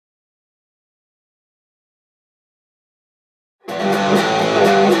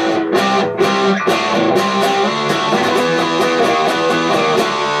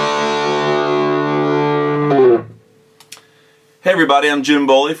Hey everybody, I'm Jim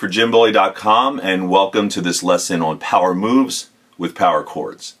Bowley for JimBowley.com and welcome to this lesson on power moves with power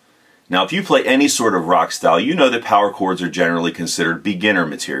chords. Now if you play any sort of rock style, you know that power chords are generally considered beginner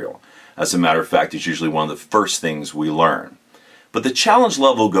material. As a matter of fact, it's usually one of the first things we learn. But the challenge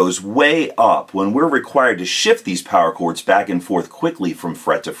level goes way up when we're required to shift these power chords back and forth quickly from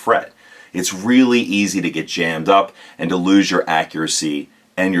fret to fret. It's really easy to get jammed up and to lose your accuracy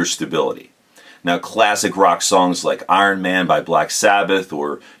and your stability. Now, classic rock songs like Iron Man by Black Sabbath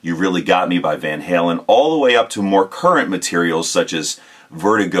or You Really Got Me by Van Halen, all the way up to more current materials such as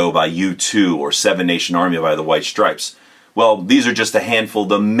Vertigo by U2 or Seven Nation Army by the White Stripes. Well, these are just a handful of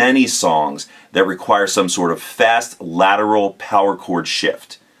the many songs that require some sort of fast lateral power chord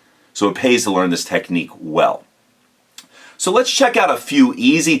shift. So it pays to learn this technique well. So let's check out a few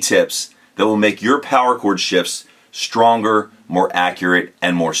easy tips that will make your power chord shifts stronger, more accurate,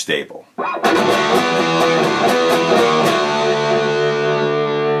 and more stable.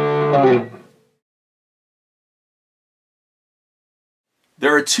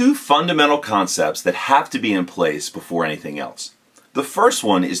 There are two fundamental concepts that have to be in place before anything else. The first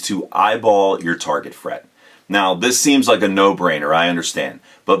one is to eyeball your target fret. Now, this seems like a no-brainer, I understand,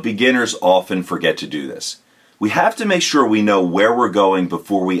 but beginners often forget to do this. We have to make sure we know where we're going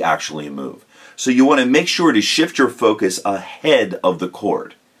before we actually move. So you want to make sure to shift your focus ahead of the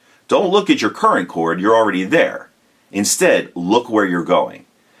chord. Don't look at your current chord, you're already there. Instead, look where you're going.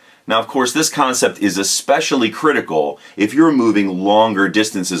 Now, of course, this concept is especially critical if you're moving longer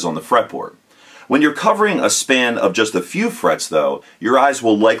distances on the fretboard. When you're covering a span of just a few frets, though, your eyes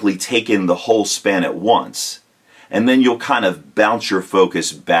will likely take in the whole span at once, and then you'll kind of bounce your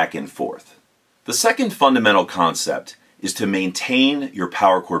focus back and forth. The second fundamental concept is to maintain your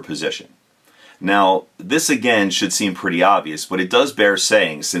power chord position. Now, this again should seem pretty obvious, but it does bear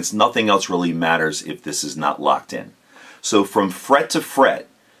saying since nothing else really matters if this is not locked in. So from fret to fret,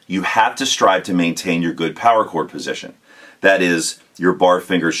 you have to strive to maintain your good power chord position. That is, your bar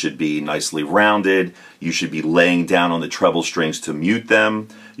fingers should be nicely rounded, you should be laying down on the treble strings to mute them,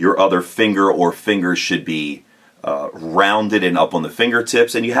 your other finger or fingers should be rounded and up on the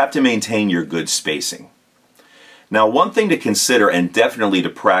fingertips, and you have to maintain your good spacing. Now, one thing to consider and definitely to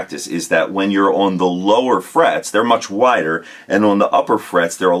practice is that when you're on the lower frets, they're much wider, and on the upper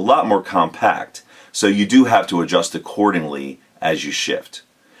frets, they're a lot more compact. So you do have to adjust accordingly as you shift.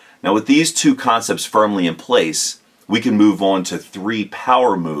 Now, with these two concepts firmly in place, we can move on to 3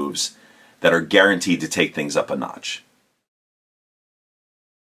 power moves that are guaranteed to take things up a notch.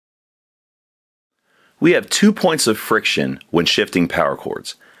 We have 2 points of friction when shifting power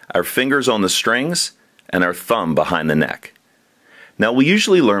chords: our fingers on the strings and our thumb behind the neck. Now, we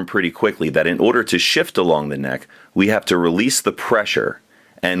usually learn pretty quickly that in order to shift along the neck, we have to release the pressure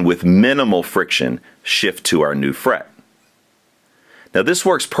and with minimal friction shift to our new fret. Now, this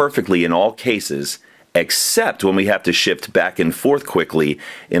works perfectly in all cases except when we have to shift back and forth quickly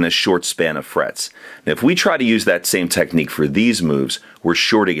in a short span of frets. Now, if we try to use that same technique for these moves, we're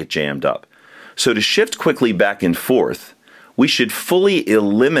sure to get jammed up. So to shift quickly back and forth, we should fully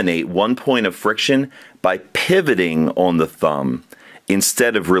eliminate 1 point of friction by pivoting on the thumb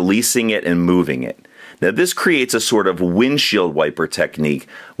instead of releasing it and moving it. Now, this creates a sort of windshield wiper technique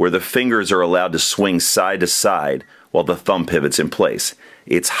where the fingers are allowed to swing side to side while the thumb pivots in place.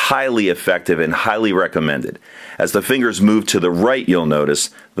 It's highly effective and highly recommended. As the fingers move to the right, you'll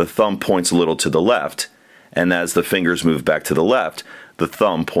notice the thumb points a little to the left, and as the fingers move back to the left, the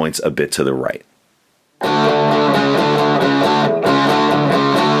thumb points a bit to the right.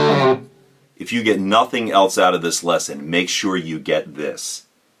 If you get nothing else out of this lesson, make sure you get this.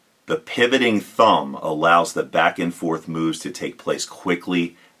 The pivoting thumb allows the back and forth moves to take place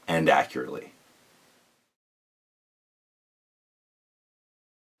quickly and accurately.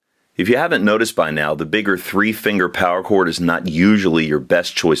 If you haven't noticed by now, the bigger 3-finger power chord is not usually your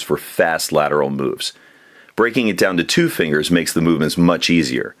best choice for fast lateral moves. Breaking it down to 2 fingers makes the movements much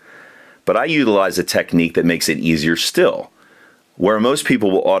easier. But I utilize a technique that makes it easier still. Where most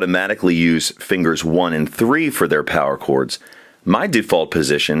people will automatically use fingers 1 and 3 for their power chords, my default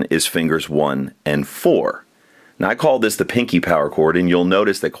position is fingers 1 and 4. Now, I call this the pinky power chord, and you'll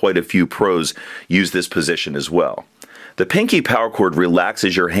notice that quite a few pros use this position as well. The pinky power chord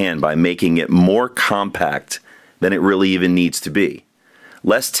relaxes your hand by making it more compact than it really even needs to be.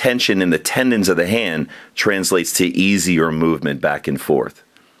 Less tension in the tendons of the hand translates to easier movement back and forth.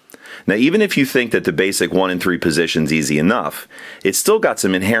 Now, even if you think that the basic 1 and 3 position's easy enough, it's still got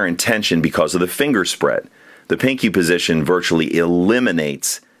some inherent tension because of the finger spread. The pinky position virtually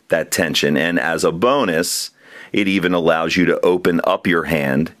eliminates that tension, and as a bonus, it even allows you to open up your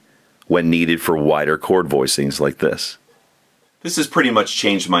hand when needed for wider chord voicings like this. This has pretty much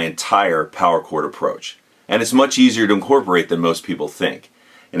changed my entire power chord approach, and it's much easier to incorporate than most people think.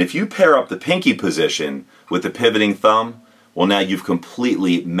 And if you pair up the pinky position with the pivoting thumb, well, now you've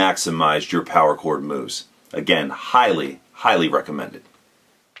completely maximized your power chord moves. Again, highly, highly recommended.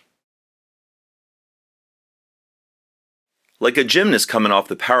 Like a gymnast coming off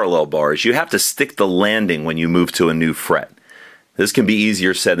the parallel bars, you have to stick the landing when you move to a new fret. This can be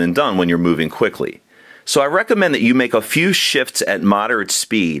easier said than done when you're moving quickly. So I recommend that you make a few shifts at moderate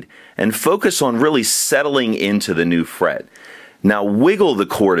speed and focus on really settling into the new fret. Now wiggle the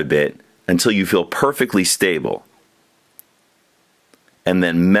chord a bit until you feel perfectly stable. And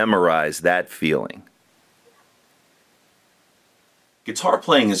then memorize that feeling. Guitar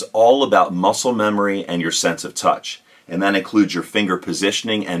playing is all about muscle memory and your sense of touch, and that includes your finger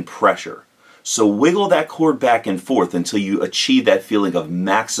positioning and pressure. So wiggle that chord back and forth until you achieve that feeling of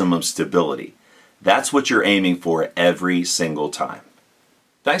maximum stability. That's what you're aiming for every single time.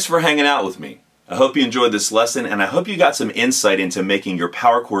 Thanks for hanging out with me. I hope you enjoyed this lesson, and I hope you got some insight into making your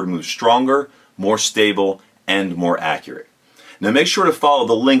power chord move stronger, more stable, and more accurate. Now make sure to follow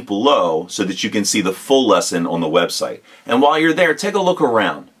the link below so that you can see the full lesson on the website. And while you're there, take a look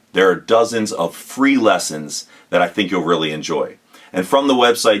around. There are dozens of free lessons that I think you'll really enjoy. And from the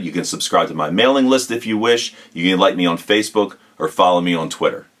website, you can subscribe to my mailing list if you wish. You can like me on Facebook or follow me on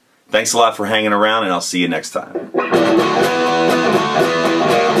Twitter. Thanks a lot for hanging around, and I'll see you next time.